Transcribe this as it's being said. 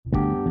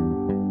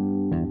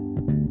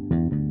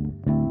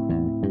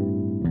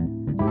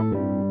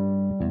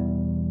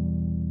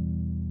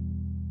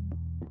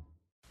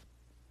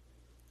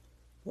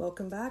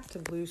welcome back to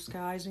Blue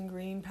Skies and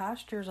Green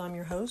Pastures. I'm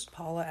your host,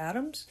 Paula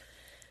Adams.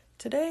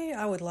 Today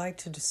I would like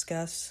to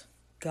discuss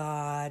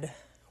God.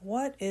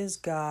 What is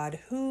God?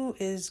 Who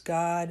is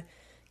God?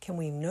 Can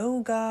we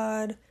know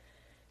God?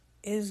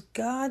 Is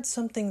God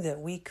something that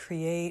we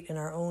create in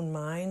our own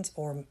minds,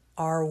 or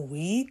are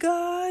we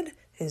God?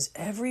 Is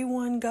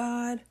everyone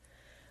God?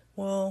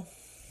 Well,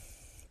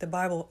 the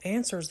Bible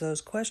answers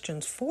those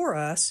questions for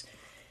us,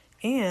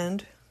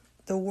 and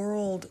the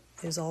world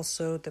is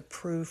also the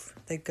proof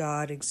that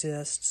God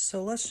exists.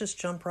 So let's just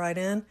jump right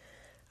in.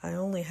 I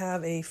only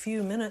have a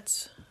few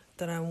minutes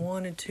that I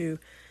wanted to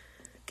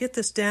get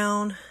this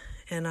down,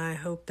 and I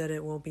hope that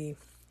it will be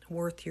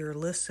worth your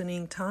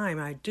listening time.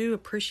 I do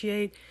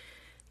appreciate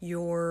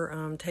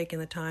your taking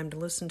the time to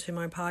listen to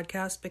my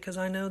podcast, because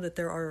I know that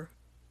there are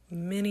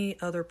many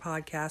other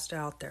podcasts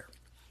out there.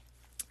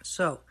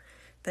 So,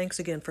 thanks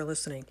again for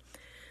listening.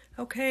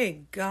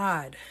 Okay,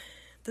 God.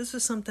 This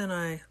is something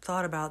I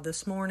thought about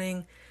this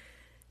morning.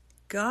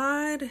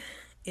 God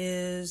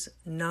is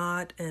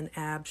not an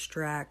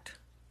abstract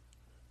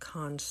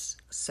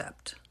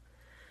concept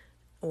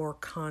or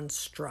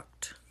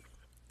construct.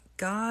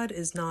 God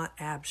is not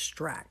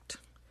abstract.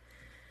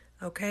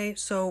 Okay,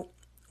 so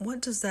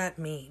what does that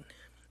mean?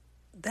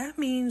 That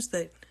means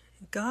that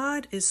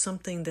God is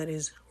something that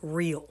is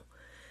real.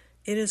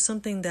 It is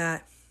something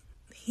that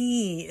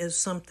He is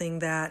something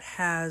that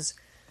has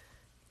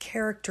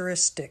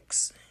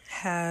characteristics,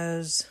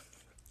 has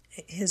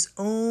His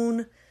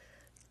own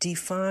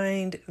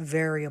defined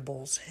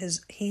variables.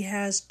 He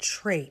has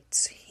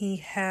traits. He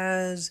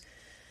has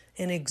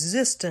an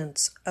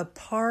existence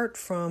apart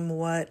from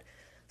what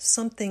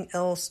something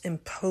else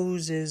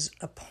imposes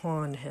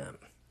upon Him.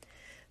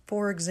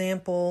 For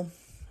example,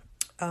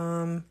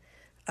 a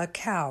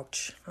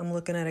couch. I'm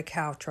looking at a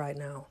couch right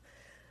now.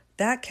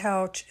 That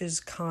couch is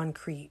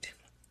concrete.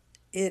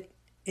 It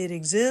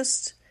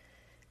exists.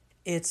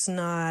 It's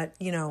not,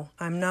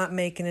 I'm not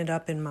making it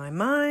up in my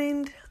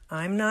mind.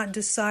 I'm not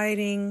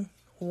deciding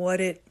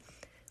what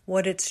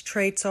its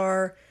traits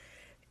are.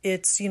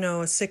 It's, a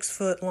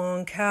 6-foot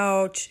long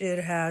couch.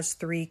 It has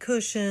 3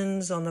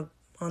 cushions on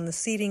the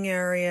seating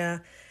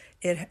area.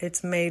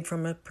 It's made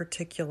from a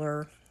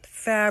particular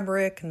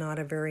fabric, not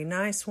a very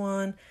nice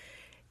one.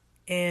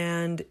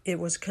 And it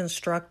was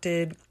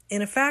constructed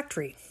in a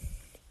factory.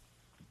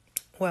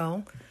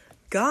 Well,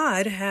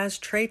 God has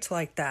traits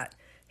like that.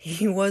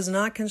 He was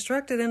not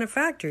constructed in a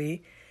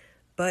factory,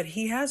 but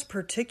He has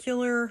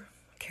particular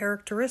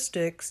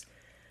characteristics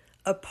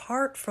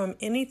apart from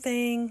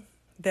anything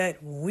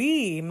that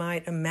we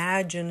might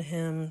imagine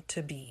Him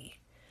to be.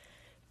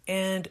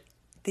 And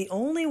the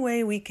only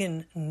way we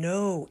can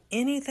know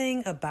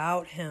anything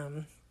about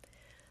Him,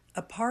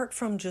 apart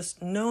from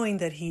just knowing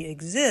that He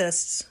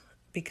exists,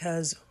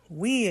 because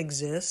we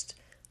exist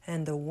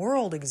and the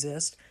world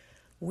exists,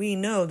 we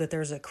know that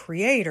there's a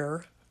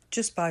creator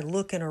just by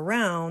looking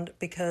around,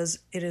 because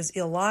it is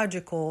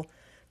illogical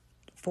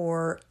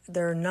for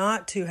there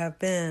not to have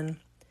been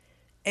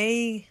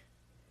a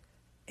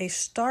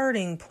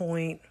starting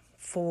point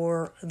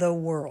for the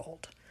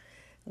world.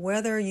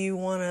 Whether you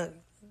want to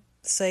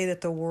say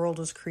that the world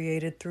was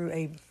created through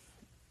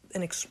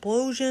an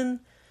explosion,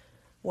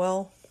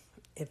 well,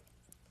 if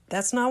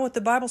that's not what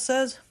the Bible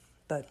says,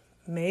 but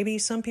maybe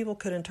some people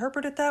could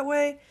interpret it that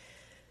way.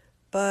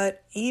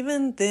 But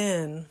even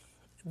then,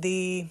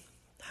 the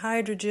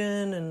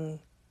hydrogen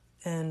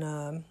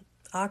and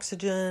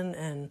oxygen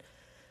and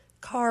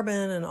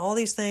carbon and all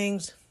these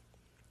things,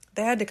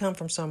 they had to come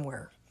from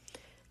somewhere.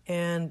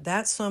 And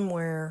that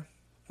somewhere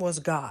was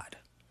God.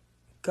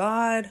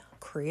 God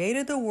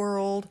created the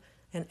world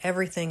and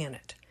everything in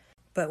it.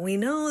 But we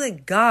know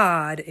that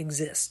God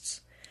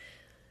exists.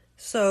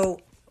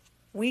 So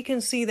we can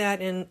see that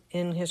in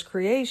His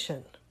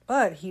creation.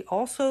 But He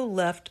also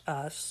left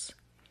us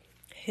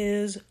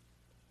His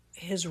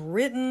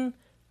written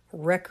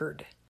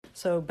record.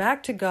 So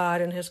back to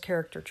God and His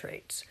character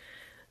traits.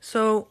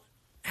 So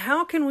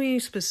how can we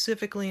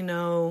specifically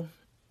know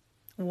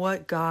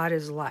what God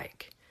is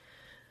like?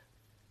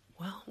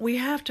 Well, we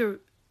have to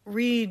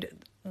read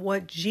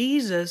what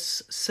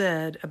Jesus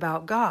said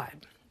about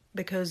God,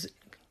 because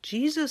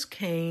Jesus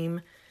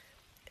came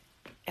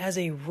as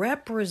a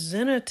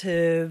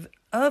representative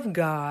of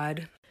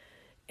God,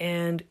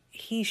 and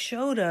He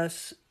showed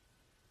us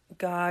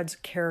God's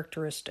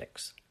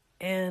characteristics.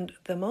 And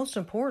the most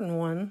important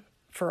one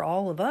for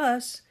all of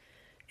us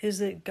is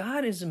that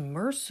God is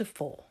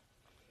merciful.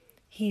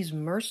 He's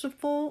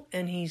merciful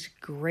and He's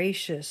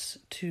gracious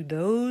to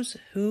those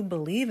who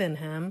believe in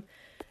Him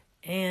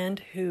and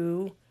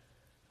who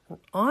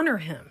honor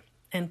Him.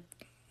 And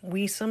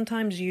we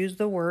sometimes use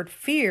the word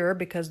fear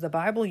because the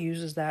Bible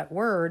uses that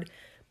word,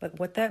 but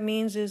what that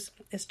means is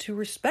to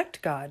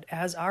respect God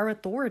as our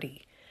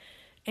authority.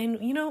 And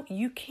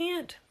you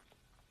can't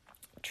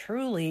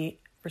truly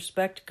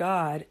respect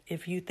God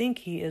if you think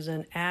He is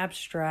an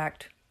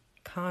abstract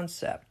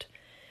concept,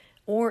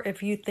 or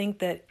if you think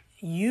that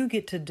you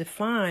get to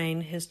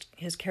define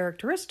his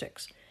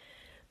characteristics.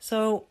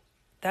 So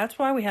that's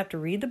why we have to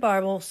read the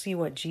Bible, see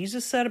what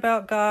Jesus said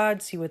about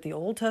God, see what the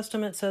Old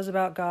Testament says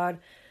about God.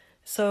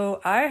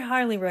 So I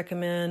highly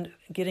recommend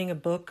getting a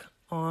book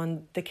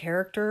on the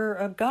character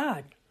of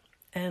God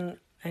and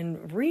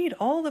read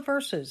all the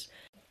verses.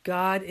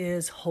 God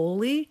is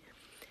holy.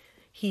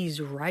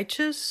 He's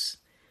righteous.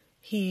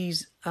 He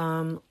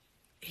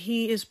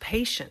is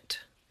patient.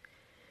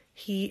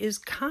 He is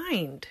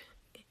kind.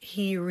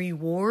 He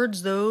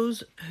rewards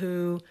those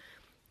who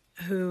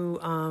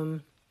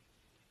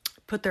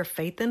put their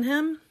faith in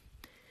him.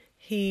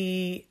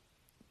 He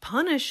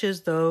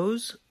punishes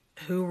those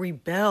who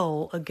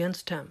rebel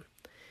against him.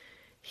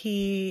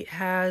 He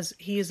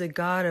is a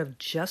God of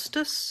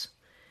justice,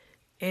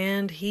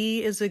 and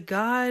he is a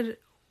God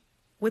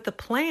with a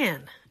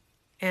plan.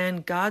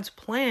 And God's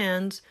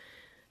plans,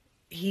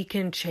 he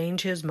can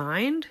change his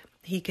mind.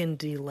 He can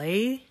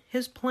delay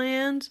his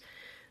plans.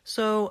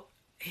 So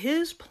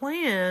his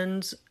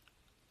plans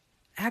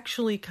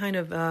actually kind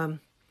of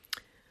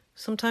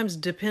sometimes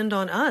depend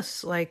on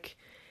us.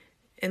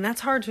 And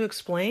that's hard to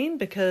explain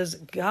because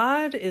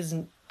God is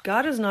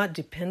not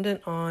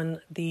dependent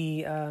on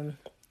the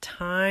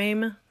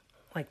time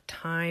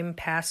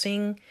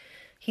passing.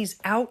 He's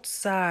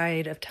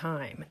outside of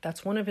time.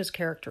 That's one of his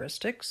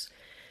characteristics.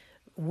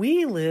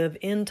 We live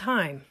in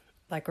time.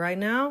 Like right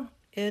now,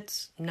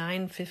 it's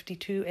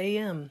 9:52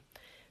 a.m.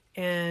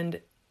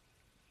 and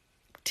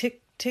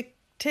tick, tick,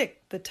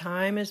 tick, the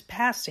time is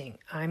passing.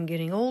 I'm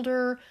getting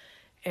older,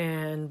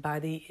 and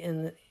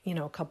in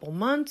a couple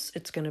months,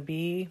 it's going to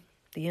be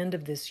the end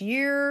of this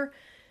year.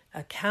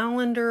 A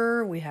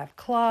calendar, we have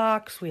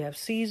clocks, we have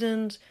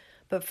seasons,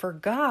 but for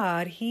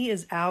God, he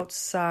is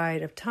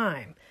outside of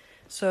time.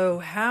 So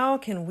how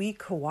can we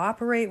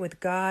cooperate with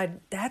God?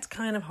 That's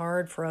kind of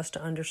hard for us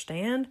to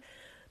understand,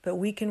 but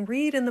we can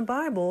read in the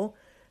Bible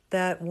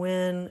that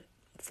when,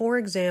 for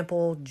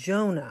example,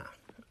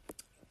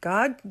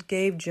 God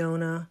gave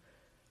Jonah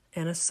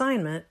an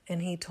assignment,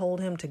 and he told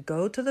him to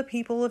go to the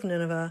people of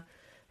Nineveh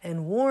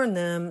and warn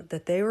them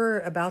that they were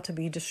about to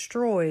be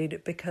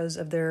destroyed because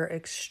of their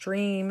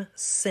extreme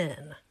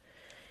sin.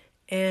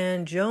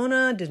 And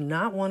Jonah did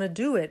not want to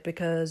do it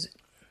because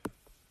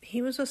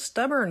he was a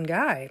stubborn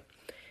guy,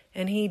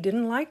 and he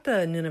didn't like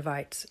the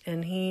Ninevites,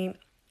 and he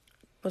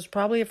was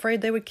probably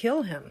afraid they would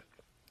kill him.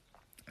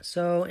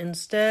 So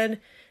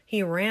instead,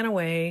 he ran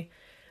away,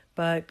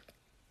 but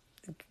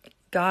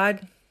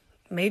God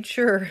made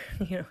sure,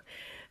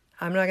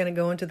 I'm not going to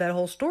go into that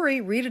whole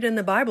story. Read it in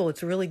the Bible.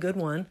 It's a really good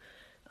one.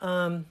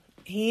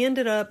 He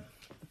ended up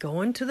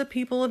going to the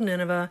people of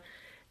Nineveh,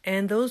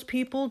 and those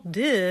people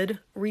did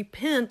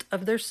repent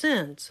of their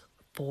sins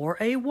for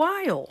a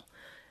while.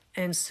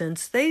 And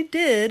since they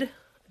did,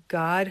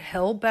 God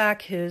held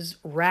back his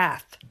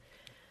wrath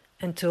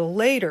until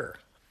later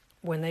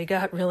when they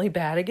got really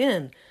bad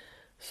again.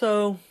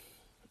 So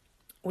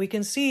we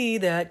can see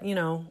that,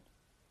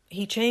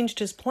 he changed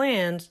his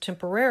plans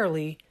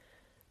temporarily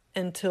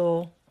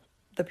until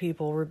the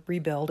people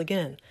rebelled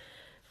again.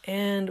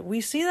 And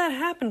we see that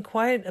happen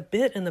quite a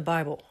bit in the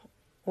Bible,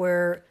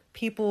 where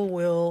people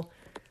will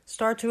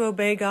start to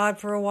obey God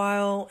for a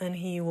while, and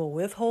he will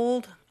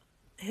withhold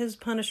his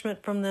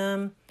punishment from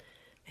them.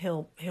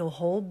 He'll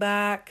hold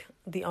back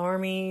the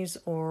armies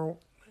or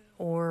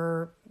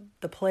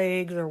the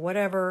plagues or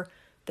whatever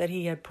that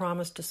he had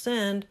promised to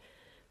send,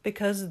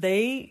 because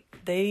they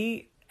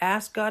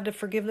ask God to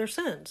forgive their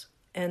sins.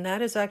 And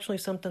that is actually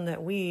something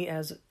that we,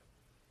 as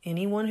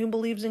anyone who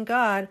believes in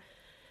God,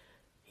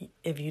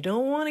 if you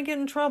don't want to get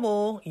in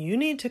trouble, you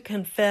need to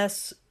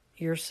confess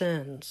your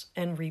sins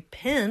and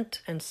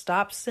repent and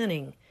stop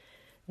sinning.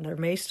 There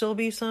may still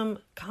be some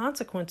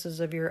consequences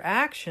of your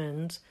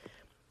actions,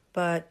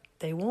 but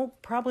they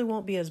probably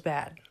won't be as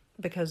bad,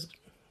 because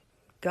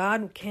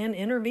God can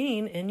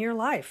intervene in your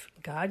life.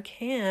 God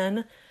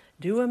can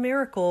do a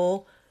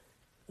miracle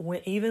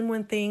even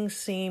when things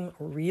seem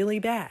really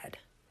bad.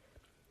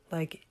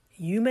 Like,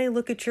 you may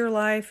look at your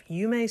life,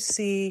 you may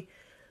see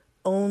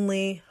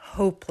only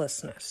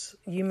hopelessness.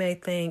 You may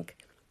think,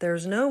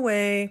 there's no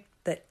way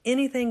that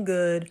anything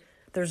good,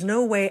 there's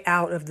no way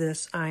out of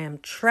this. I am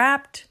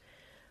trapped.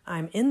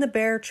 I'm in the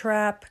bear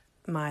trap.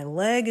 My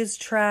leg is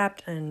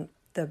trapped, and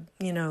the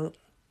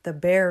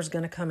bear's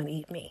going to come and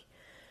eat me.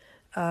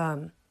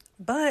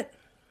 But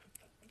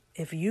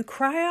if you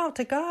cry out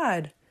to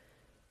God,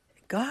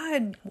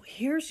 God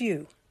hears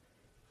you.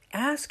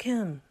 Ask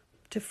him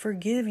to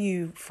forgive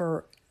you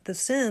for the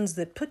sins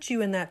that put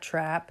you in that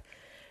trap.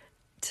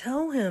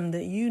 Tell him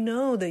that you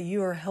know that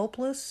you are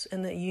helpless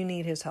and that you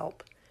need his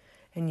help.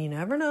 And you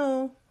never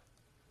know,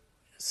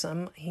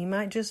 he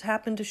might just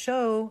happen to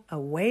show a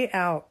way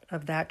out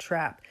of that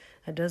trap.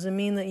 That doesn't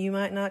mean that you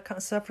might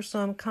not suffer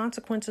some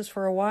consequences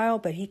for a while,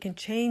 but he can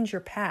change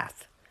your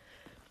path.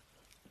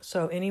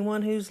 So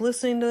anyone who's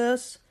listening to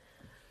this,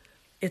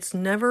 there's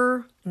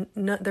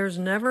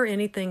never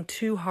anything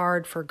too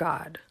hard for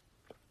God.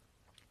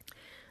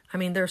 I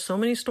mean, there's so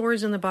many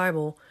stories in the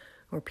Bible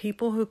where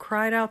people who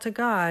cried out to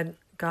God,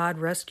 God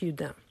rescued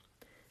them.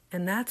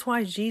 And that's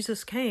why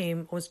Jesus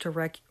came, was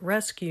to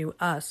rescue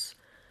us,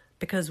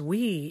 because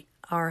we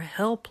are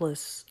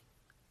helpless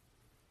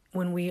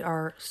when we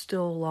are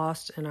still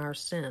lost in our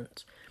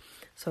sins.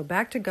 So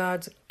back to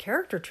God's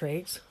character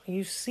traits,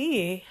 you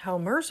see how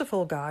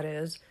merciful God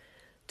is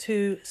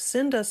to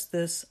send us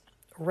this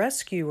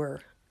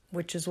rescuer,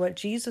 which is what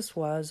Jesus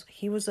was.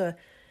 He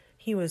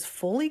was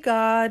fully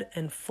God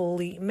and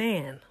fully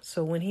man.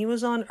 So when he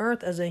was on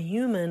earth as a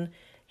human,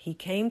 he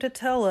came to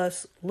tell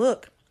us,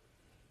 look,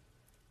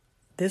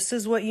 this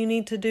is what you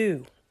need to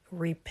do.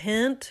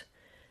 Repent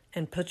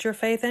and put your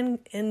faith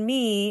in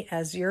me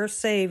as your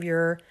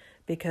Savior,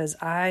 because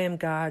I am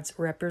God's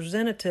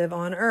representative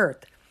on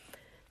earth.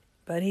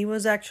 But he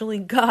was actually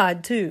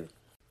God too.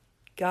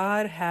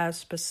 God has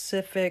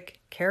specific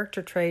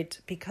character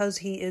traits because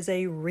he is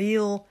a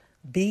real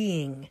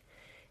being.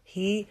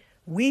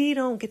 We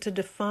don't get to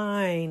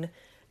define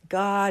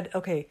God.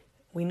 Okay,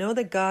 we know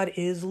that God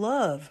is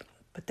love,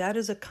 but that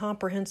is a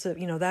comprehensive,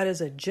 that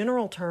is a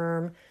general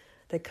term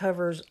that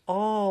covers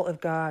all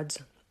of God's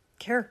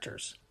character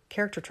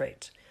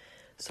traits.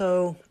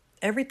 So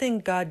everything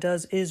God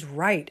does is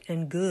right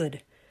and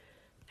good.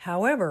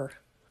 However,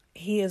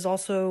 he is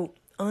also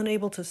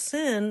unable to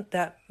sin,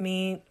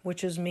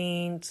 which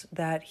means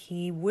that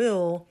he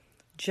will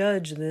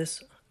judge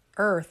this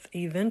earth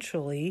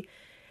eventually,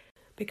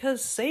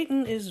 because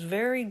Satan is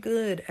very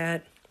good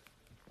at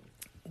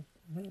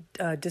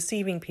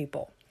deceiving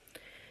people.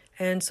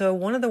 And so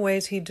one of the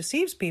ways he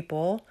deceives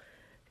people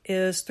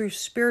is through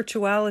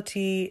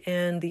spirituality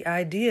and the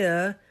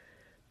idea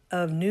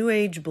of New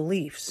Age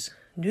beliefs.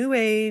 New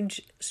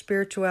Age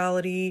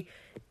spirituality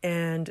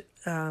and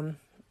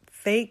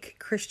fake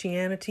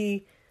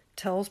Christianity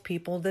tells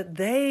people that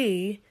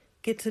they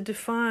get to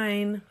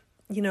define,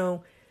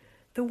 the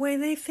way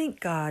they think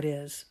God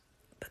is.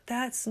 But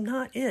that's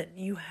not it.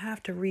 You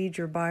have to read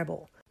your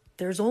Bible.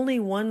 There's only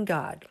one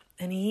God,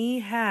 and he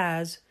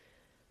has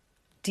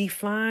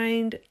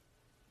defined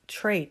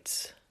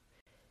traits.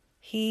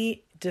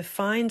 He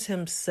defines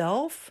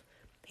himself.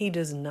 He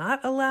does not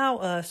allow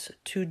us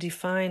to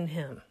define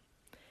him.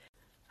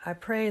 I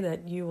pray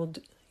that you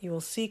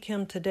will seek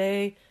him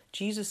today.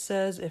 Jesus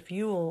says if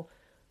you will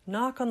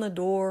knock on the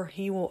door,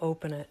 he will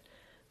open it.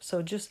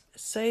 So just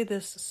say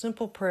this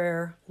simple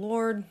prayer: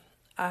 Lord,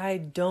 I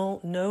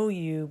don't know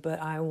you,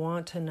 but I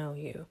want to know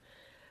you.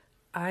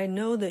 I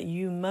know that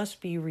you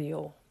must be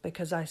real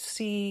because I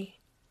see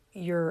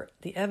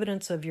the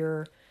evidence of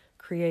your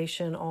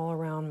creation all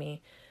around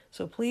me.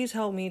 So please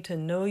help me to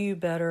know you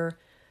better,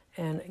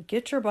 and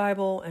get your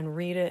Bible and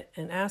read it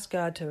and ask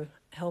God to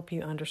help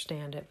you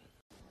understand it.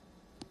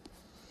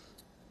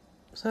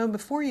 So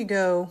before you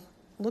go,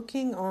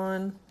 looking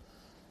on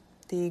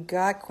the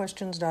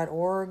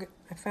gotquestions.org,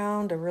 I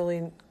found a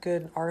really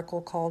good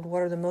article called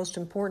 "What are the most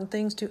important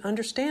things to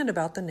understand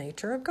about the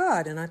nature of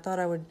God?" And I thought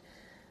I would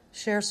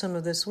share some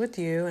of this with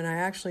you. And I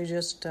actually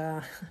just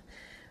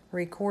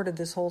recorded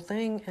this whole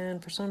thing,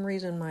 and for some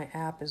reason my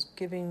app is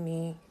giving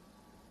me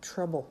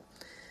trouble.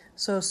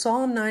 So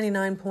Psalm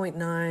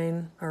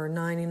 99.9 or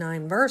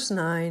 99 verse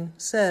 9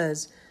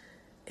 says,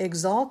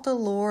 "Exalt the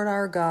Lord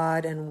our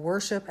God and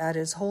worship at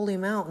his holy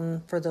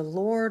mountain, for the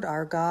Lord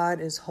our God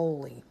is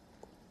holy."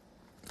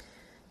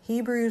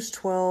 Hebrews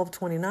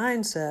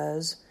 12:29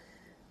 says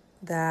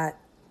that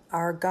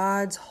our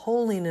God's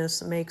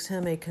holiness makes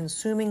him a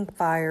consuming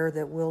fire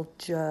that will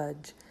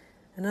judge.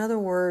 In other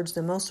words,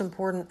 the most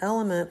important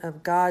element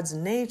of God's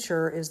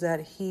nature is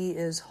that he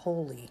is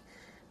holy.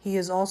 He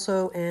is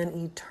also an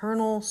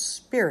eternal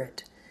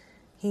spirit.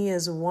 He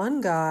is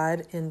one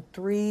God in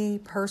three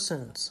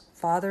persons: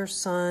 Father,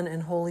 Son,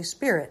 and Holy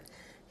Spirit.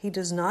 He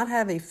does not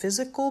have a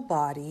physical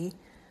body,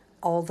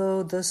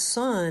 although the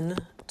Son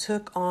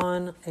took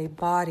on a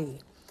body.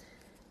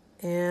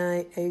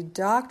 And a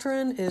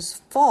doctrine is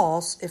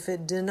false if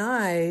it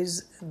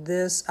denies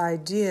this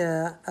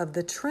idea of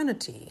the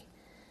Trinity,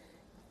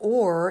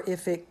 or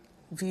if it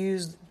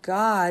views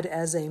God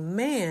as a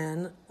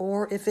man,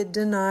 or if it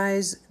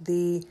denies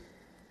the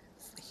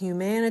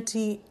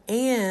humanity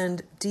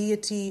and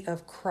deity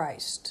of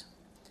Christ.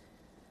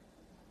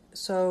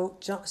 So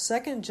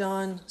 2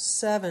 John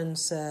 7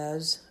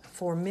 says,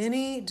 "For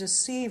many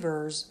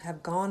deceivers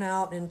have gone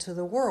out into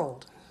the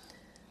world,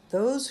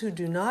 those who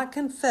do not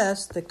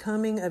confess the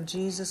coming of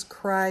Jesus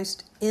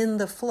Christ in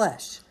the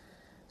flesh.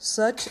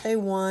 Such a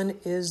one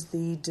is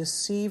the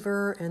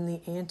deceiver and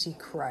the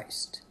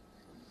Antichrist."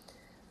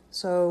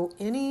 So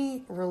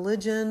any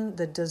religion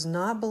that does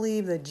not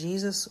believe that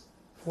Jesus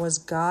was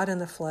God in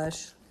the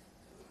flesh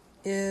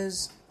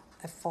is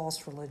a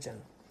false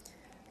religion.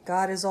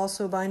 God is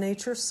also by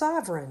nature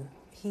sovereign.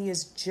 He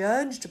is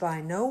judged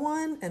by no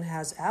one and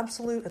has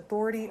absolute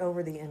authority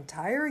over the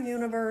entire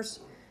universe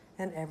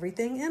and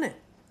everything in it.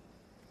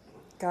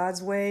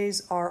 God's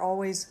ways are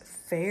always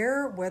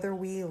fair, whether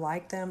we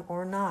like them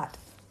or not.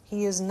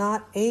 He is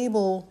not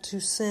able to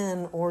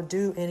sin or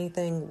do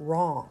anything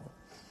wrong.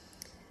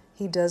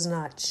 He does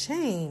not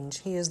change.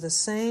 He is the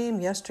same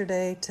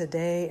yesterday,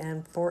 today,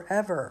 and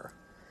forever.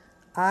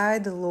 "I,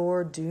 the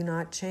Lord, do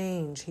not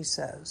change," he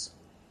says.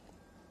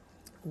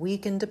 We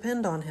can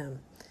depend on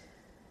him.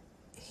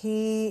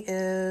 He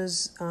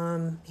knows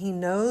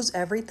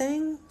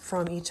everything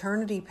from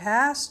eternity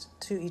past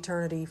to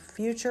eternity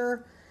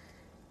future,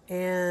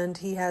 and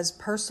he has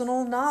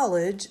personal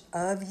knowledge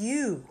of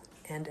you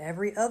and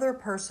every other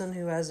person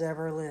who has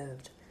ever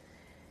lived.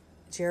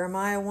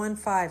 Jeremiah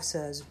 1:5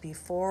 says,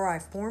 "Before I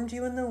formed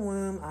you in the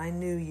womb, I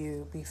knew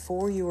you.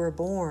 Before you were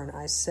born,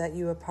 I set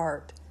you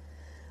apart."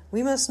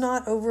 We must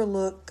not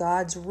overlook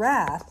God's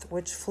wrath,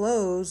 which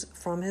flows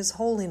from his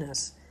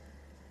holiness.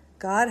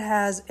 God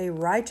has a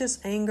righteous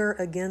anger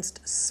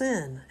against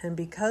sin, and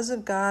because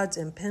of God's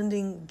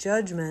impending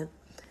judgment,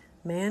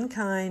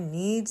 mankind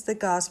needs the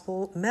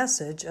gospel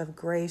message of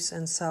grace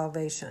and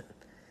salvation.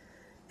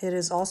 It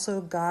is also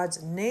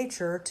God's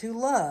nature to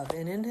love,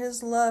 and in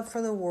his love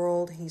for the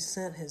world, he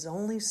sent his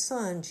only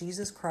Son,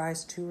 Jesus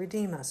Christ, to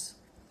redeem us.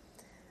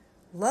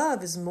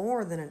 Love is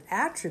more than an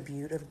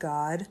attribute of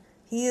God.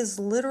 He is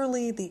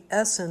literally the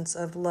essence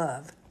of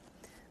love.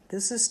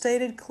 This is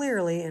stated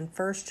clearly in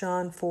 1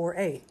 John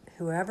 4:8.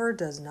 Whoever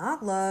does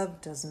not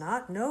love does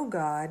not know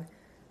God,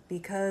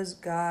 because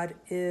God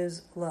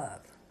is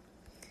love.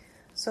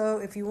 So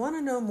if you want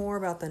to know more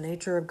about the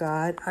nature of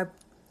God,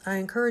 I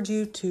encourage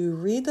you to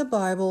read the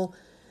Bible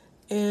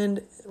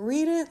and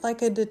read it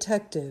like a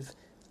detective.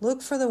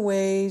 Look for the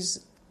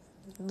ways,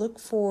 look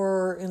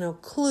for,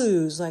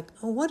 clues like,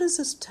 oh, what does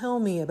this tell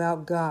me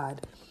about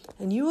God?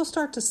 And you will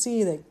start to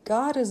see that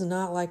God is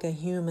not like a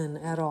human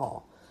at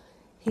all.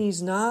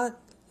 He's not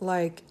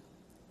like,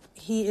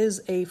 he is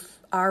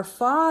our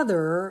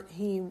Father.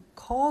 He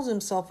calls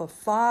himself a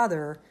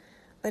father,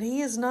 but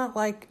he is not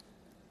like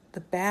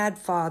the bad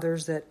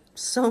fathers that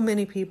so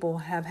many people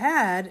have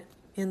had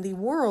in the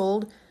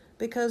world,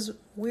 because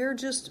we're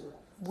just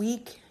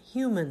weak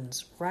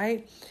humans,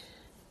 right?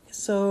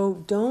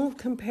 So don't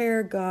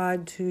compare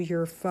God to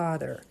your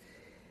father.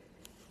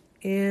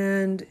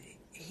 And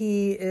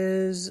he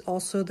is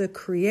also the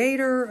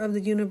creator of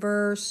the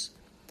universe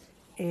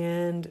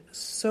and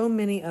so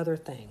many other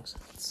things.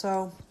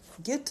 So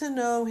get to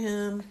know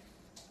him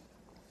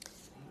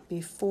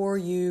before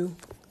you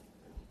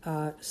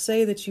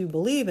say that you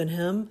believe in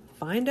him.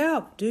 Find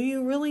out, do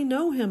you really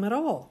know him at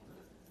all?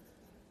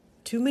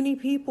 Too many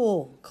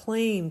people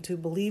claim to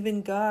believe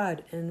in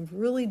God and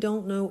really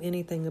don't know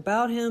anything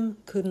about him,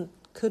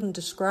 couldn't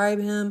describe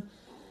him.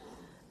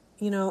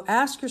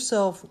 Ask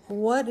yourself,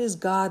 what is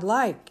God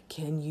like?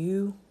 Can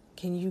you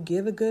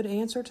give a good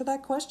answer to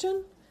that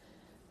question?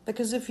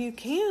 Because if you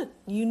can't,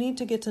 you need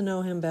to get to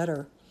know him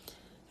better.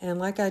 And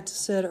like I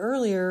said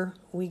earlier,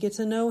 we get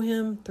to know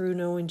him through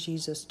knowing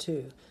Jesus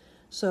too.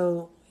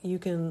 So you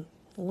can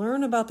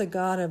learn about the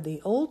God of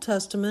the Old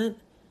Testament.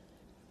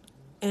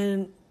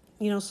 And,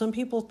 some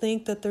people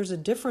think that there's a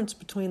difference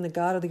between the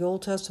God of the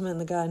Old Testament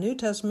and the God of the New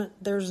Testament.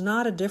 There's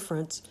not a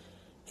difference.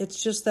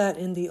 It's just that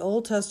in the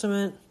Old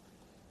Testament,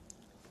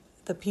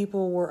 the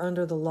people were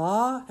under the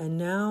law. And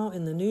now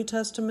in the New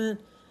Testament,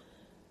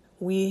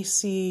 we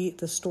see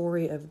the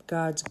story of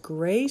God's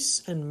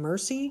grace and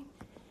mercy.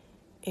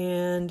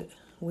 And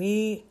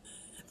we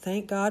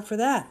thank God for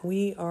that.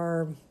 We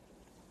are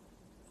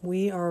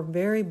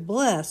very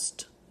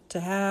blessed to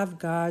have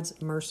God's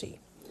mercy.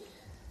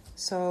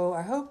 So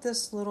I hope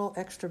this little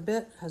extra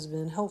bit has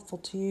been helpful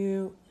to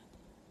you.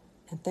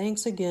 And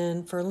thanks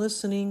again for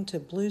listening to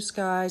Blue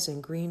Skies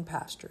and Green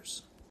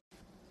Pastures.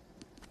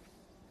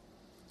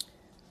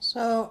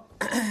 So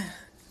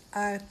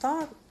I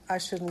thought I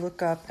should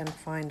look up and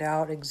find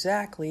out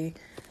exactly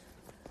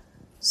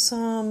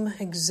some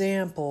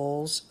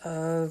examples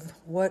of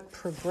what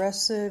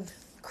progressive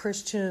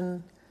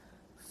Christian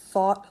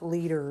thought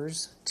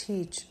leaders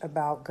teach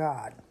about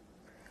God.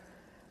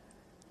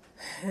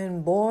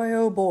 And boy,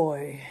 oh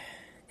boy,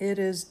 it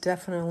is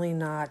definitely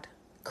not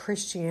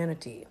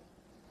Christianity.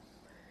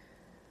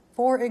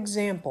 For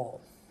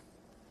example,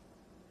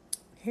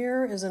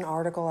 here is an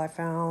article I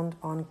found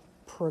on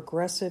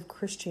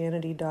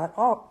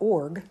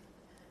progressivechristianity.org.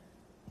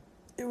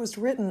 It was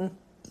written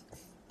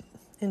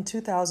in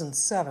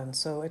 2007,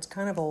 so it's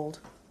kind of old.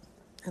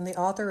 And the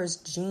author is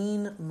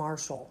Gene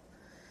Marshall.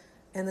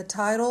 And the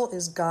title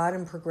is God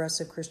and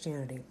Progressive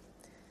Christianity.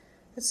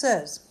 It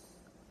says,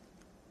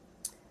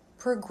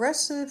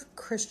 progressive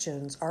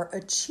Christians are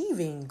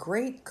achieving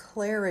great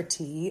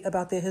clarity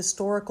about the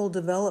historical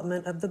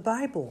development of the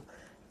Bible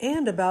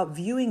and about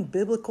viewing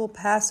biblical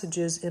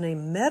passages in a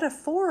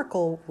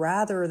metaphorical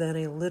rather than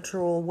a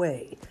literal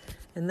way.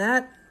 And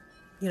that,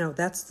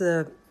 that's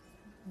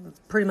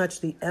pretty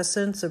much the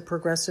essence of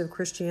progressive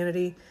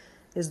Christianity,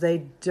 is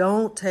they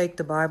don't take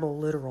the Bible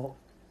literal.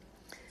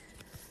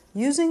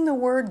 Using the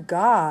word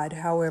God,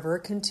 however,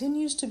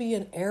 continues to be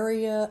an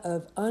area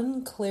of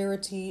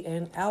unclarity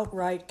and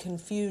outright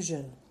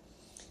confusion.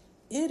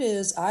 It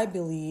is, I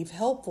believe,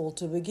 helpful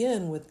to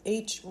begin with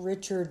H.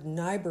 Richard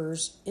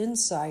Niebuhr's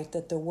insight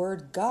that the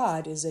word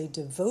God is a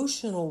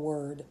devotional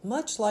word,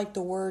 much like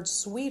the word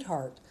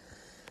sweetheart.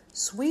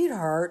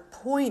 Sweetheart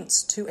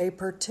points to a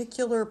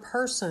particular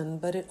person,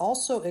 but it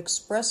also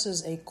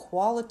expresses a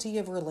quality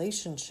of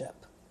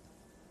relationship.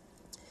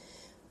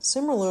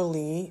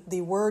 Similarly,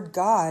 the word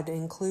God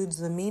includes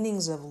the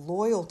meanings of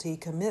loyalty,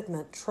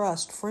 commitment,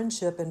 trust,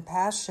 friendship, and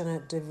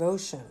passionate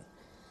devotion.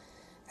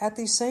 At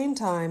the same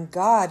time,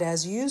 God,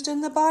 as used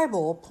in the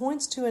Bible,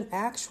 points to an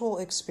actual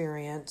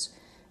experience,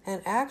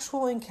 an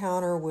actual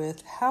encounter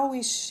with,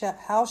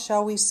 how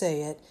shall we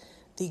say it,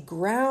 the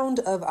ground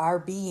of our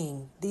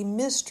being, the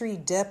mystery,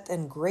 depth,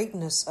 and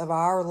greatness of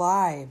our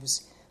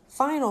lives,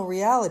 final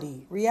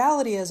reality,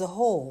 reality as a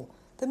whole,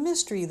 the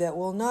mystery that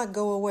will not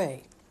go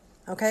away.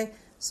 Okay,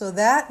 so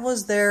that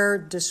was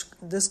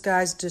this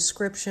guy's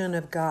description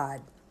of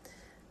God.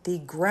 The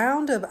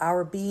ground of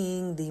our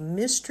being, the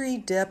mystery,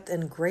 depth,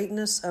 and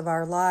greatness of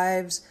our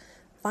lives,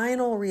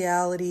 final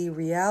reality,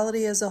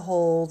 reality as a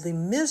whole, the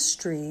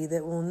mystery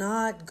that will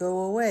not go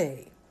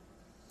away.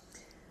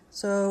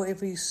 So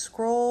if we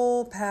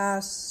scroll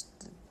past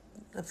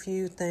a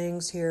few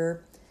things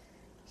here,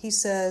 he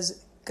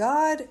says,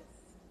 God,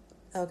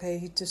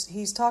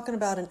 he's talking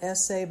about an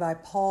essay by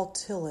Paul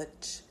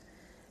Tillich.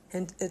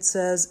 And it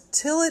says,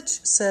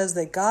 Tillich says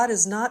that God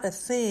is not a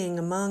thing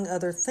among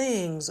other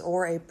things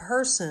or a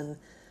person,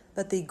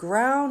 but the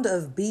ground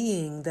of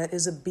being that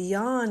is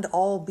beyond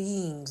all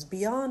beings,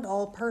 beyond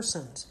all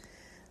persons.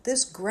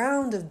 This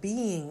ground of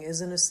being is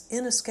an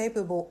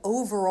inescapable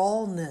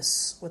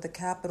overallness with a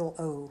capital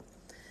O,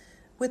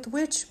 with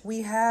which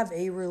we have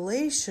a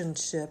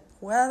relationship,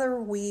 whether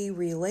we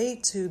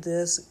relate to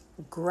this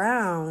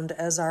ground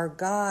as our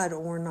God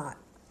or not.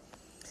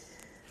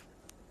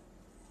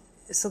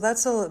 So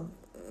that's a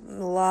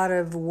lot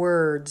of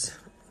words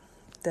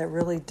that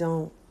really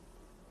don't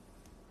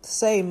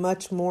say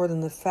much more than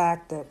the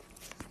fact that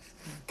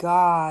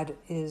God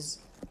is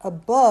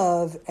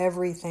above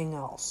everything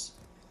else.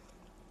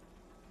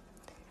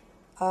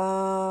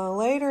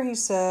 Later he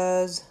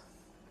says,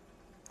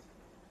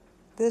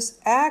 this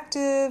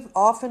active,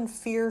 often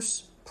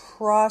fierce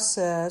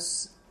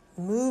process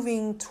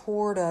moving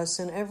toward us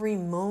in every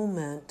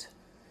moment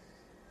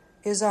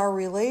is our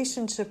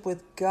relationship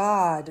with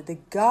God, the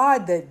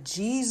God that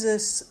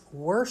Jesus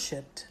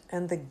worshipped,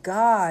 and the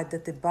God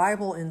that the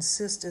Bible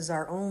insists is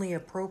our only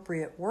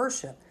appropriate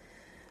worship.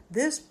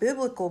 This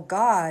biblical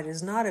God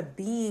is not a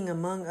being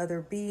among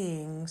other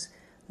beings,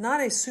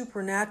 not a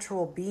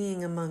supernatural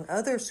being among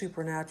other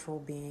supernatural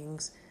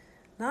beings,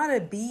 not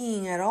a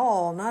being at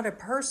all, not a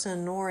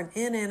person nor an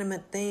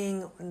inanimate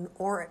thing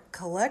or a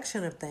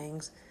collection of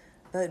things,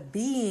 but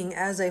being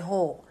as a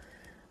whole.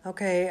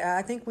 Okay,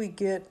 I think we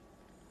get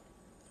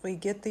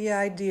the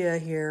idea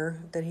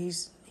here that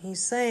he's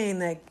saying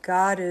that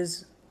God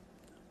is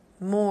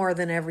more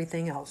than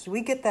everything else.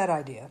 We get that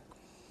idea.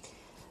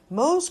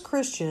 Most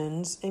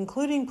Christians,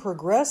 including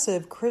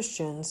progressive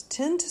Christians,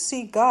 tend to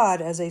see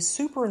God as a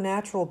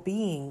supernatural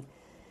being,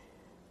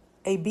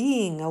 a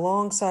being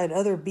alongside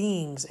other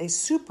beings, a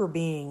super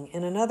being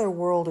in another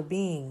world of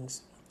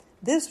beings.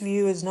 This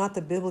view is not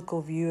the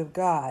biblical view of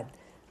God.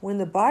 When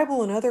the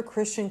Bible and other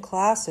Christian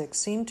classics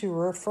seem to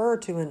refer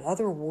to an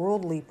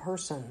otherworldly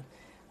person,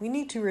 we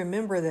need to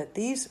remember that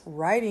these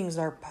writings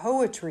are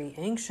poetry,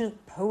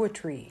 ancient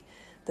poetry.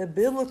 The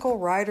biblical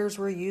writers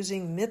were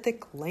using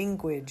mythic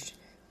language.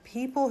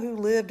 People who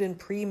lived in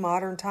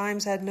pre-modern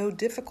times had no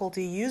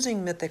difficulty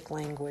using mythic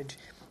language.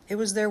 It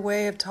was their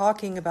way of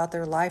talking about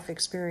their life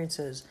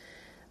experiences.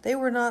 They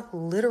were not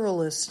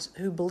literalists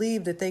who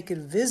believed that they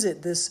could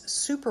visit this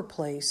super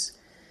place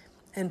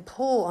and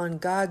pull on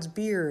God's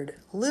beard.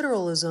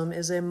 Literalism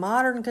is a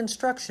modern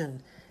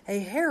construction, a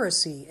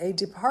heresy, a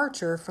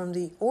departure from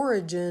the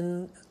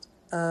origin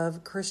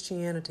of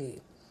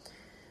Christianity.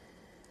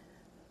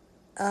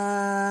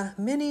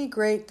 Many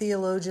great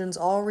theologians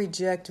all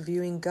reject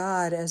viewing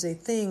God as a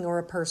thing or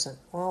a person.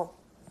 Well,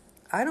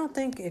 I don't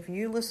think if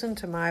you listen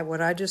to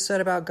what I just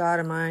said about God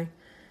in my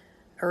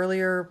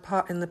earlier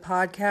in the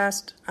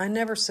podcast, I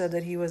never said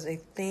that he was a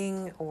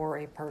thing or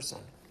a person.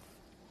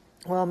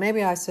 Well,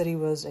 maybe I said he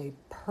was a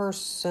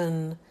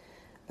person,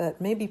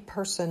 but maybe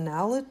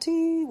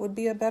personality would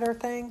be a better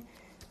thing.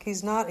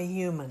 He's not a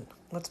human.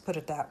 Let's put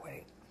it that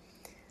way.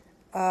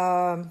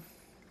 Hang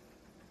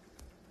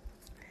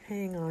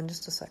on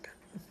just a second.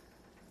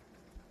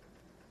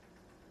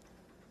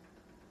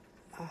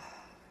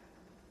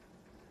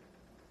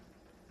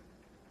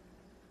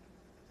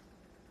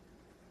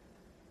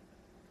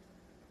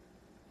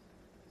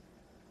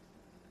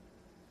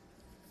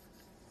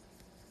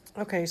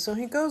 Okay, so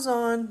he goes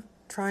on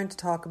trying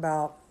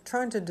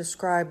to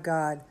describe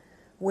God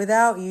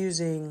without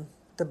using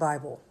the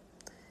Bible.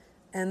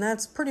 And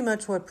that's pretty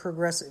much what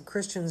progressive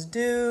Christians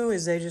do,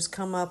 is they just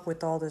come up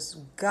with all this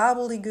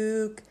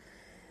gobbledygook.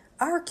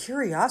 Our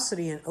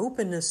curiosity and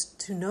openness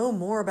to know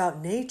more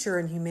about nature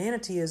and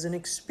humanity is an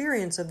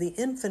experience of the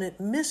infinite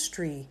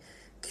mystery.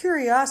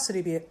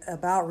 Curiosity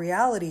about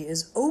reality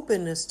is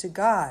openness to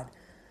God.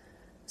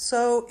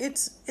 So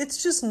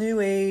it's just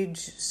New Age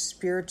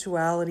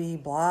spirituality,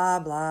 blah,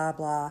 blah,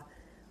 blah.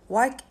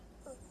 Why?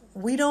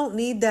 We don't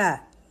need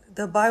that.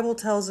 The Bible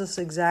tells us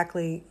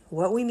exactly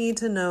what we need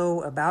to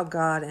know about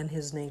God and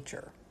his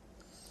nature.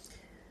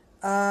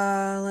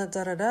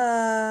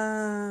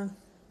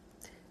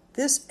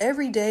 This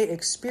everyday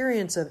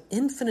experience of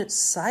infinite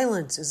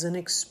silence is an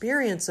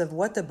experience of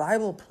what the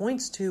Bible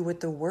points to with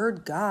the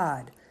word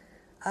God.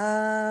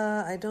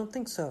 I don't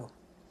think so.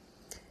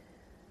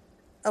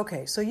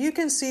 Okay, so you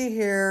can see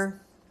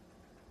here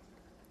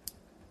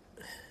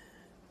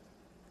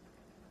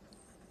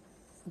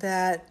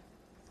that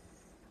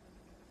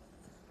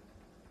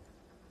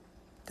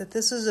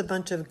this is a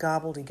bunch of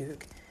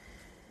gobbledygook.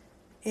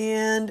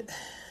 And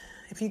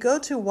if you go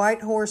to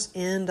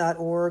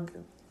whitehorseinn.org,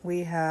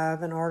 we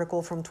have an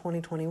article from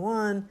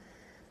 2021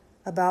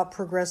 about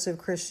progressive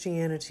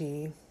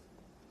Christianity.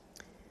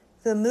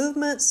 The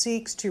movement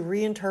seeks to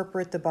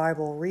reinterpret the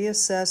Bible,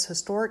 reassess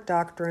historic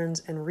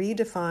doctrines, and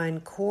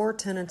redefine core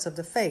tenets of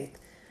the faith.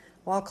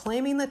 While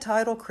claiming the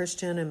title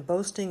Christian and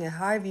boasting a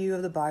high view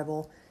of the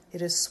Bible,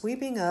 it is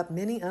sweeping up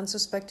many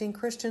unsuspecting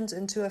Christians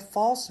into a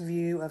false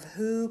view of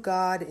who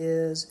God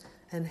is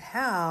and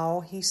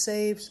how he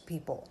saves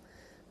people.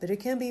 But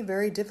it can be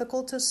very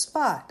difficult to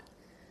spot.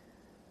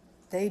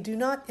 They do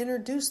not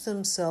introduce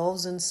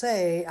themselves and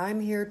say, I'm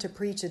here to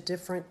preach a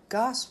different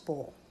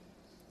gospel.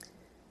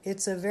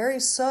 It's a very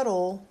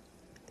subtle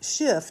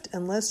shift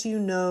unless you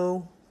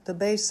know the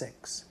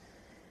basics.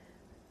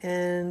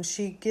 And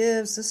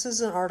this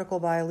is an article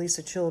by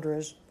Elisa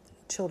Childers.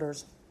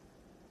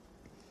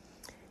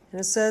 And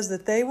it says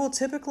that they will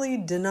typically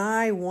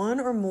deny one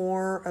or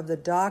more of the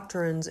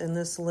doctrines in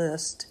this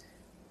list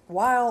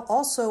while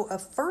also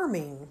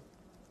affirming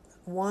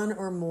one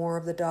or more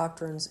of the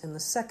doctrines in the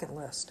second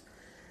list.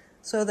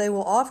 So they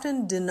will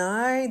often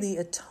deny the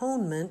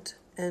atonement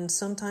and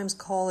sometimes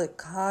call it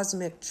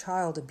cosmic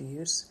child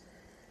abuse.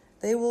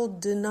 They will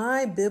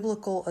deny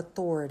biblical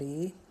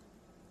authority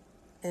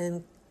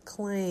and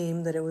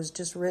claim that it was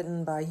just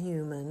written by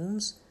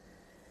humans.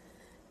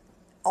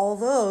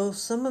 Although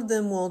some of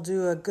them will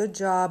do a good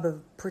job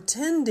of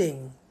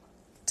pretending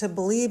to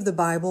believe the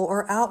Bible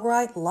or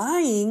outright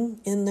lying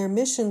in their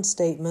mission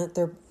statement,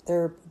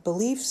 their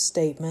belief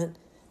statement,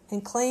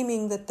 and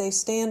claiming that they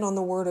stand on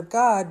the Word of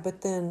God,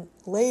 but then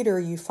later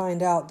you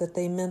find out that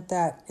they meant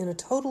that in a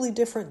totally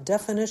different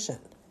definition.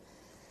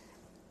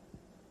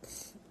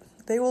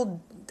 They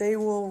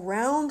will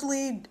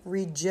roundly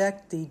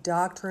reject the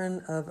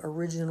doctrine of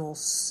original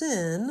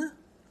sin,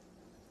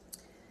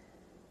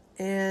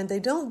 and they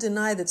don't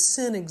deny that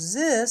sin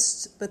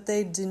exists, but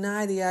they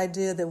deny the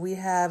idea that we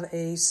have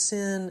a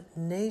sin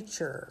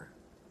nature.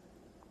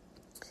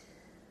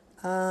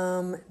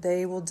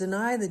 They will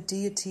deny the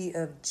deity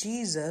of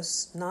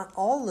Jesus, not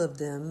all of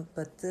them,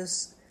 but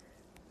this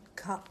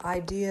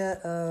idea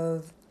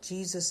of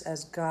Jesus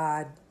as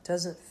God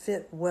doesn't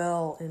fit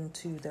well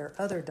into their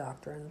other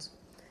doctrines.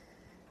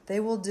 They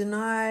will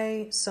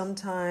deny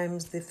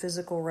sometimes the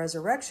physical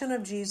resurrection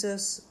of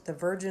Jesus, the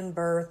virgin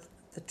birth,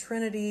 the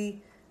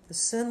Trinity, the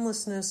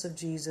sinlessness of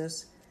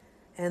Jesus,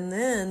 and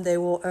then they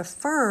will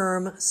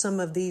affirm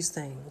some of these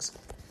things.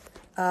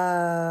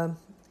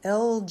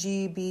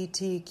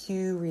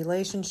 LGBTQ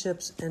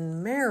relationships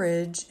and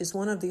marriage is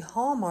one of the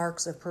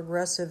hallmarks of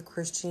progressive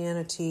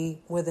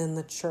Christianity within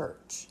the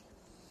church.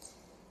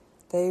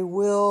 They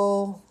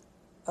will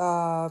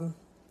affirm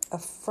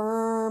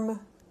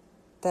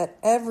that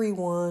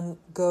everyone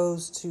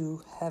goes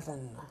to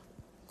heaven.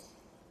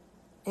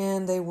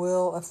 And they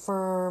will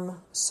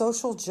affirm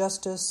social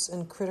justice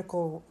and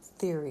critical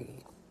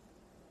theory.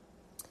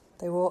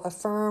 They will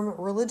affirm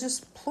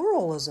religious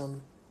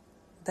pluralism,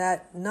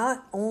 that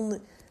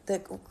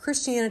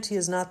Christianity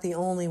is not the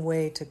only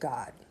way to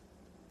God.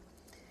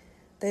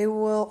 They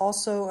will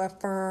also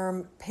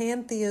affirm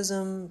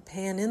pantheism,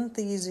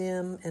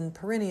 panentheism, and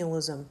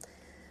perennialism.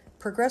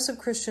 Progressive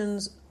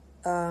Christians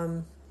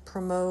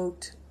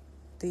promote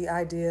the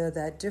idea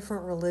that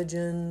different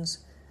religions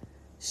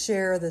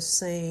share the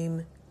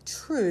same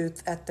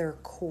truth at their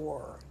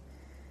core,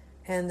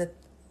 and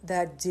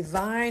that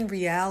divine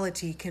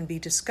reality can be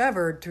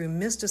discovered through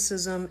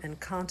mysticism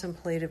and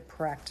contemplative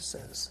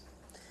practices.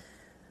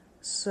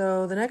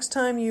 So the next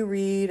time you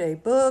read a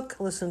book,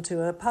 listen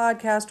to a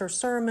podcast or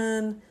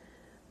sermon,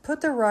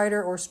 put the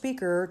writer or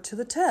speaker to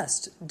the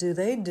test. Do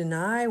they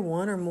deny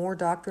one or more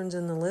doctrines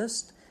in the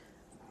list?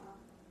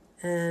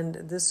 And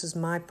this is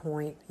my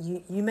point.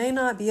 You may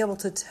not be able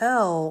to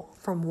tell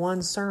from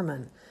one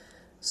sermon.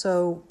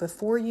 So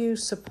before you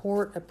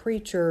support a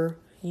preacher,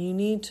 you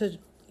need to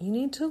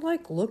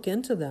look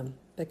into them,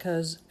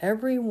 because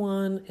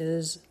everyone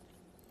is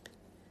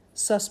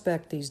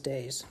suspect these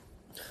days.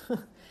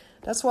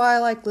 That's why I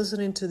like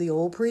listening to the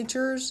old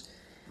preachers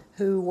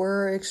who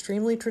were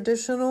extremely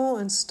traditional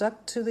and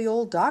stuck to the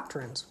old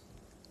doctrines.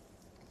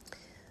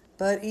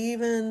 But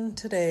even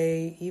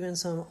today, even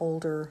some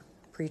older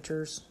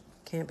preachers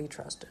can't be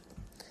trusted.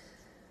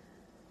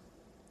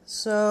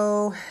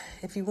 So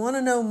if you want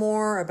to know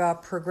more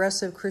about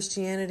progressive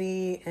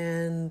Christianity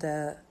and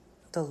the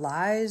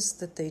lies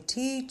that they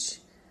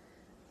teach,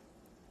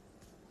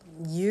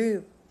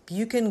 you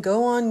can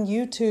go on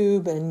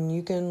YouTube and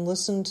you can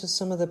listen to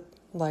some of the,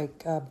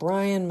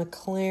 Brian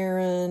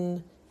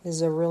McLaren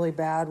is a really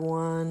bad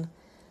one,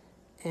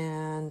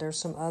 and there's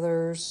some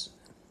others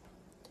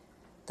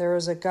There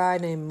was a guy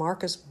named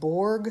Marcus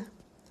Borg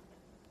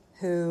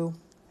who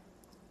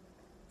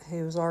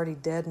he was already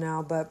dead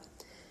now, but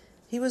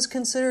he was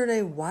considered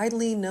a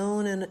widely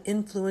known and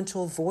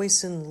influential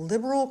voice in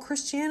liberal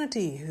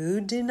Christianity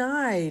who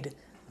denied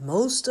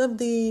most of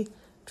the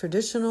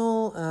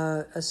traditional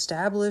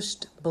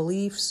established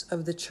beliefs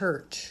of the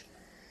church.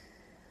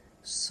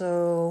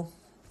 So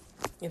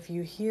if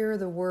you hear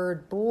the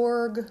word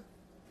Borg,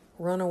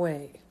 run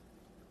away.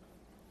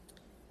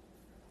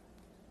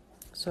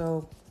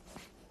 So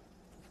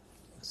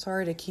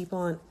sorry to keep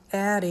on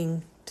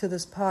adding to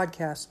this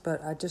podcast,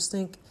 but I just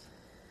think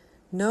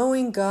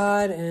knowing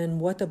God and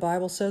what the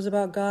Bible says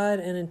about God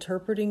and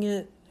interpreting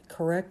it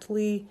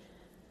correctly,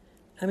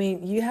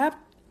 I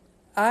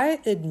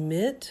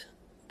admit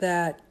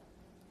that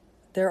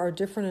there are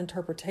different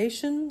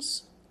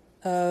interpretations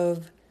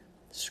of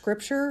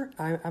Scripture.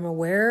 I'm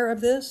aware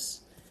of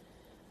this,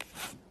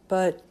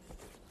 but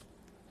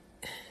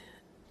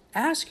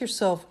ask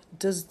yourself,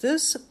 does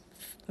this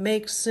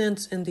make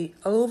sense in the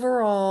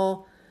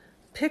overall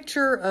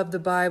picture of the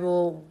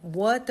Bible,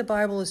 what the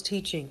Bible is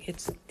teaching?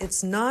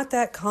 It's not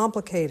that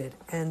complicated.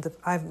 And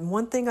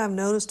one thing I've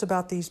noticed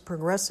about these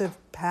progressive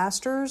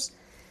pastors,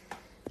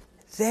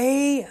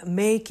 they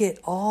make it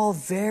all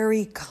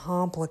very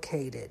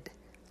complicated.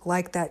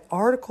 Like that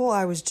article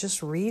I was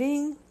just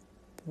reading,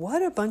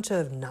 what a bunch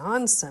of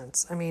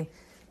nonsense.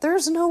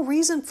 There's no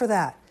reason for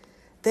that.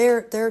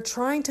 They're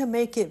trying to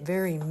make it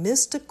very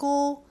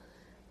mystical,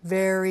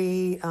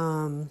 very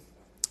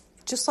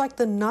just like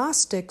the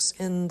Gnostics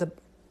in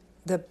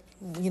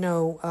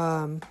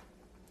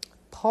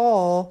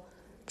Paul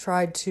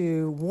tried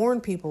to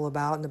warn people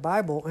about in the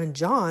Bible, and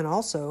John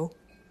also.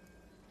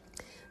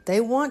 They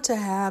want to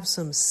have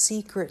some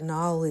secret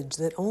knowledge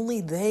that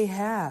only they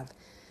have.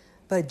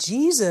 But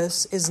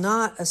Jesus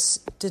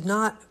did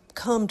not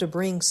come to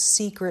bring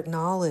secret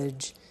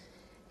knowledge.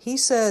 He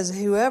says,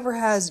 whoever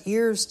has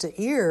ears to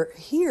hear,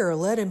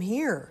 let him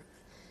hear.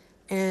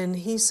 And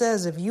he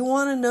says, if you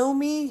want to know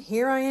me,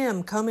 here I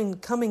am. Come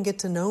and get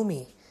to know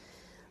me.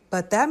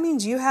 But that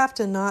means you have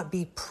to not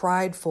be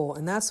prideful.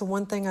 And that's the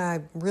one thing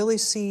I really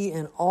see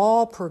in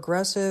all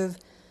progressive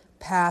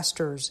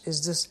pastors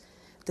is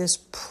this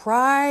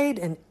pride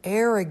and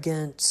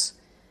arrogance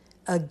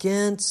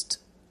against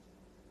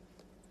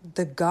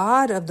the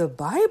God of the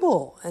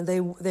Bible. And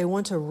they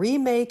want to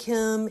remake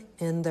him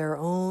in their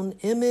own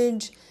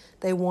image.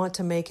 They want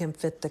to make him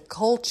fit the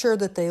culture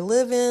that they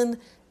live in.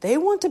 They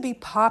want to be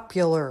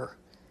popular.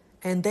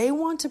 And they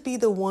want to be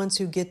the ones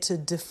who get to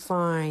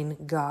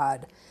define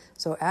God.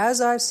 So as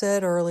I've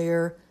said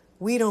earlier,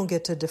 we don't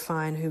get to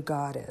define who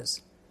God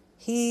is.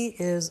 He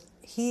is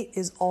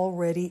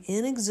already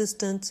in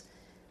existence,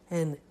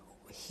 and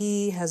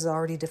he has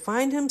already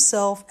defined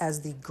himself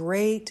as the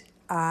great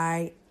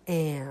I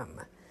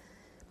am.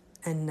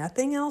 And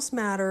nothing else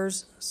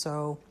matters,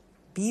 so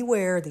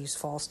beware these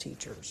false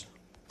teachers.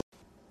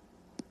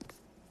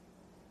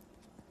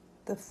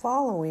 The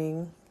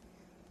following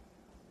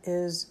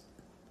is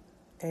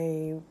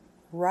a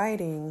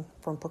writing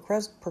from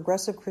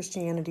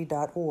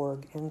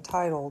progressivechristianity.org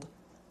entitled,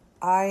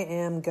 I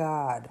Am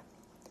God.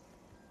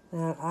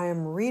 Now, I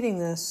am reading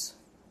this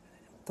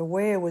the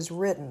way it was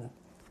written,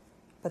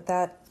 but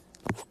the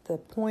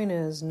point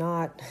is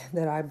not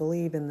that I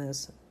believe in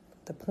this.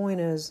 The point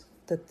is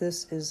that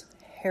this is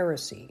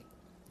heresy.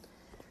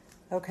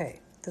 Okay,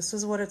 this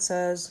is what it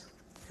says,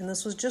 and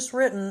this was just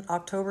written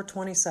October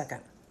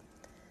 22nd.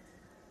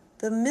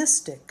 The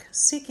mystic,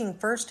 seeking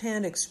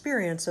first-hand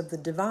experience of the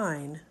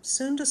divine,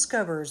 soon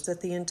discovers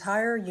that the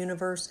entire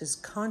universe is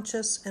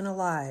conscious and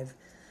alive,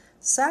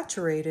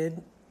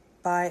 saturated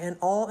by an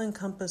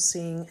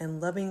all-encompassing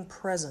and loving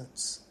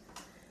presence.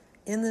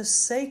 In this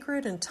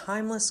sacred and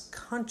timeless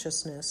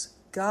consciousness,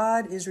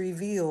 God is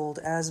revealed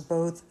as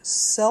both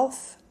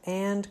self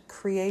and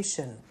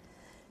creation,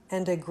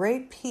 and a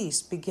great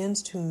peace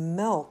begins to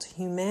melt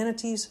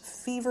humanity's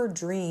fever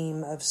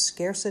dream of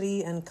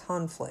scarcity and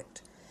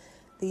conflict.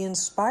 The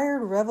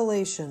inspired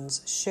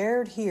revelations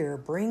shared here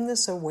bring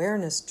this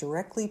awareness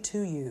directly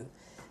to you,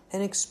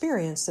 an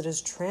experience that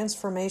is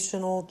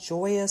transformational,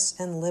 joyous,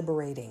 and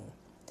liberating.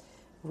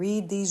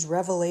 Read these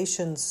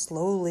revelations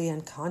slowly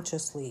and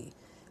consciously.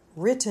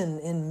 Written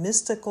in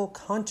mystical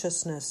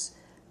consciousness,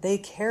 they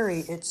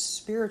carry its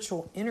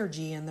spiritual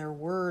energy in their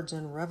words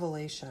and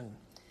revelation.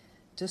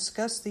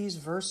 Discuss these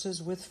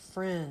verses with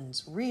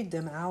friends. Read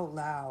them out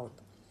loud.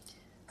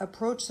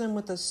 Approach them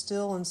with a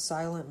still and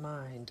silent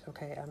mind.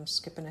 Okay, I'm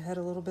skipping ahead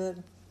a little bit.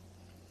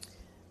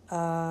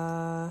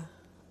 I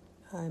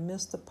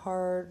missed the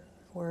part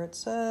where it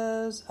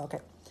says,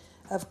 okay.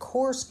 Of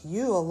course,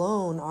 you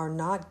alone are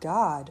not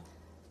God.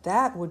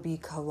 That would be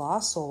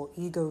colossal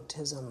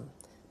egotism.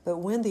 But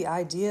when the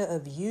idea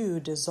of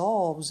you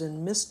dissolves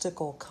in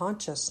mystical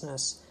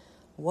consciousness,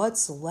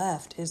 what's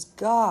left is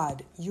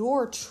God,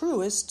 your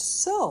truest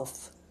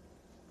self.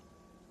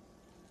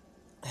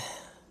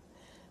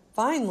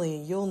 Finally,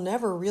 you'll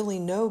never really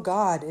know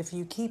God if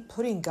you keep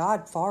putting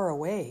God far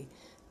away,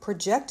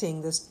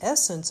 projecting this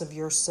essence of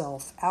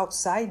yourself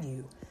outside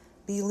you.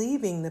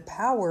 Believing the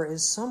power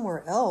is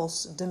somewhere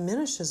else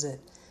diminishes it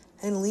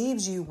and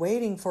leaves you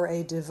waiting for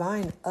a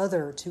divine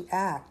other to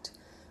act,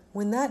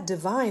 when that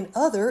divine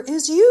other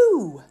is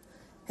you.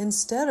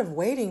 Instead of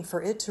waiting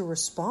for it to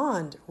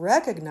respond,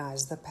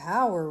 recognize the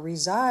power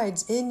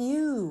resides in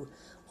you.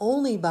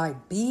 Only by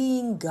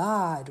being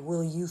God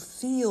will you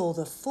feel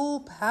the full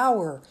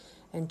power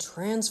and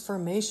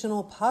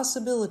transformational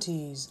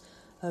possibilities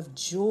of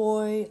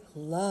joy,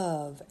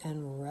 love,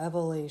 and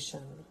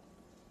revelation.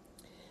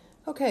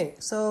 Okay,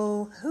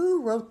 so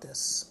who wrote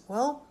this?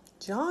 Well,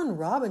 John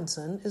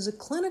Robinson is a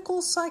clinical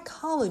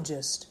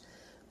psychologist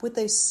with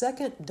a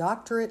second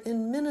doctorate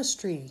in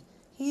ministry.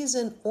 He is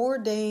an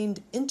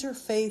ordained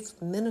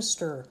interfaith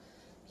minister.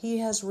 He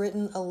has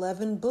written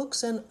 11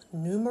 books and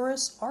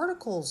numerous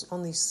articles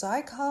on the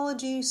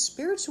psychology,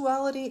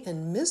 spirituality,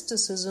 and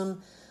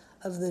mysticism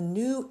of the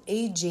new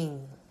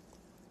aging.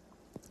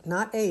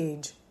 Not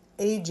age,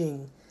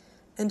 aging.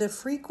 And a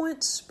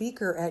frequent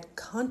speaker at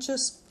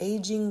conscious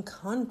aging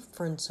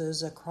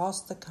conferences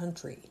across the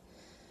country.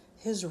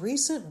 His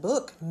recent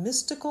book,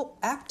 Mystical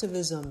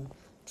Activism,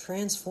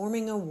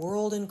 Transforming a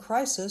World in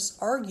Crisis,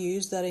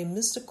 argues that a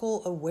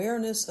mystical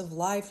awareness of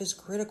life is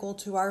critical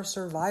to our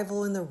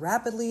survival in the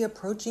rapidly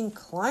approaching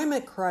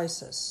climate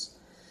crisis.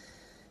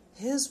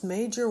 His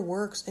major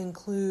works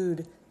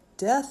include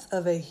Death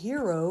of a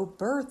Hero,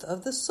 Birth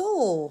of the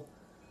Soul,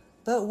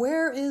 But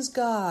Where is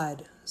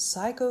God?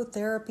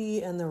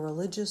 Psychotherapy and the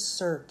Religious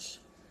Search,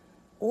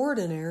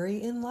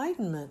 Ordinary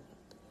Enlightenment,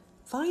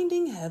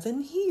 Finding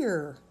Heaven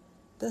Here,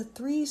 The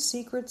 3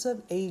 Secrets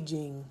of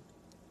Aging,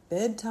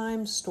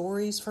 Bedtime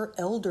Stories for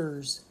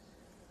Elders,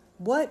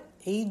 What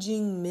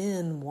Aging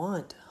Men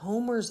Want,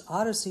 Homer's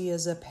Odyssey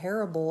as a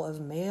Parable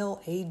of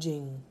Male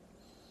Aging,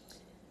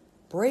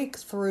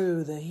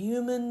 Breakthrough,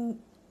 the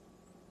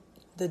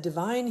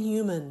Divine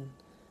Human,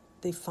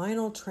 The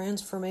Final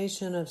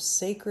Transformation of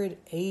Sacred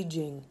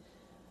Aging.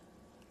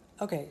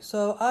 Okay,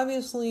 so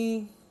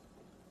obviously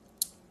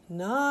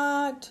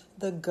not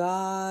the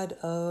God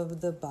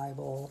of the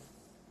Bible.